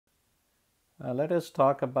Let us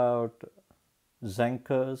talk about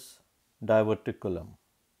Zenker's diverticulum.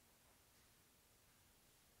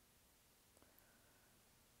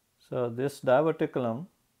 So this diverticulum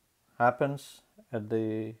happens at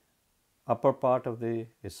the upper part of the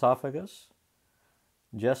esophagus,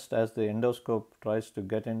 just as the endoscope tries to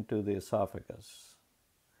get into the esophagus.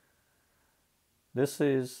 This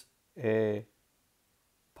is a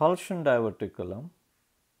pulsion diverticulum.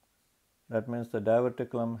 That means the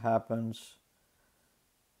diverticulum happens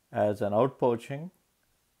as an outpouching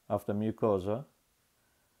of the mucosa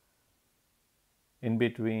in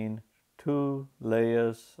between two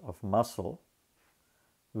layers of muscle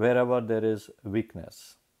wherever there is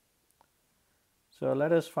weakness. So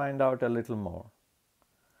let us find out a little more.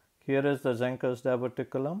 Here is the Zenker's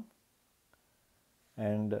diverticulum,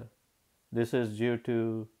 and this is due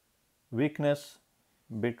to weakness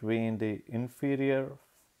between the inferior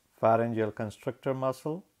pharyngeal constrictor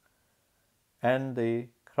muscle and the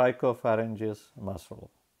cricopharyngeus muscle,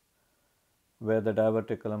 where the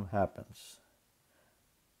diverticulum happens.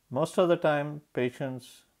 Most of the time,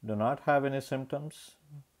 patients do not have any symptoms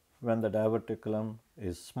when the diverticulum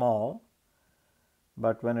is small,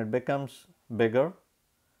 but when it becomes bigger,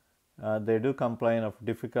 they do complain of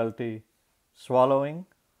difficulty swallowing.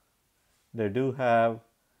 They do have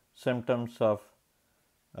symptoms of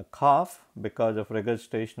a cough because of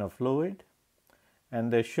regurgitation of fluid,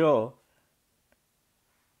 and they show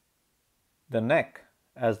the neck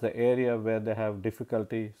as the area where they have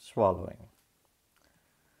difficulty swallowing.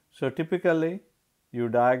 So typically you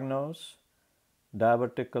diagnose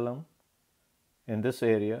diverticulum in this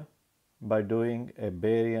area by doing a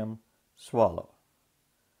barium swallow.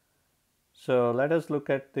 So let us look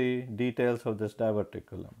at the details of this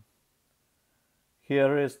diverticulum.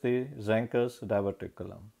 Here is the Zenker's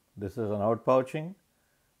diverticulum. This is an outpouching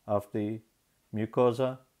of the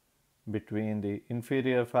mucosa between the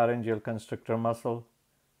inferior pharyngeal constrictor muscle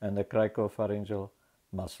and the cricopharyngeal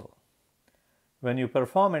muscle. When you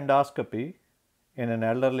perform endoscopy in an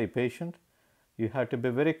elderly patient, you have to be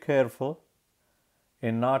very careful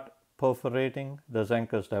in not perforating the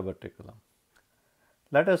Zenker's diverticulum.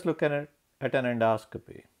 Let us look at an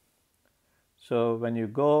endoscopy. So when you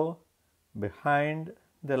go behind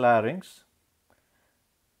the larynx,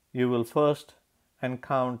 you will first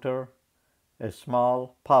encounter a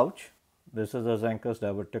small pouch. This is the Zenker's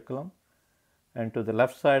diverticulum, and to the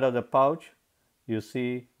left side of the pouch you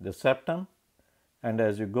see the septum, and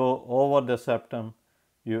as you go over the septum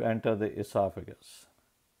you enter the esophagus.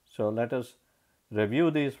 So let us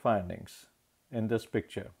review these findings in this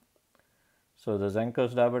picture. So the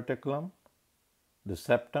Zenker's diverticulum, the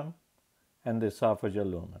septum, and the esophageal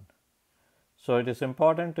lumen. So it is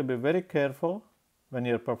important to be very careful when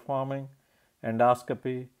you are performing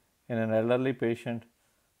endoscopy in an elderly patient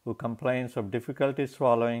who complains of difficulty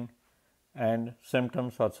swallowing and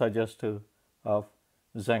symptoms are suggestive of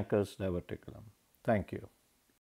Zenker's diverticulum. Thank you.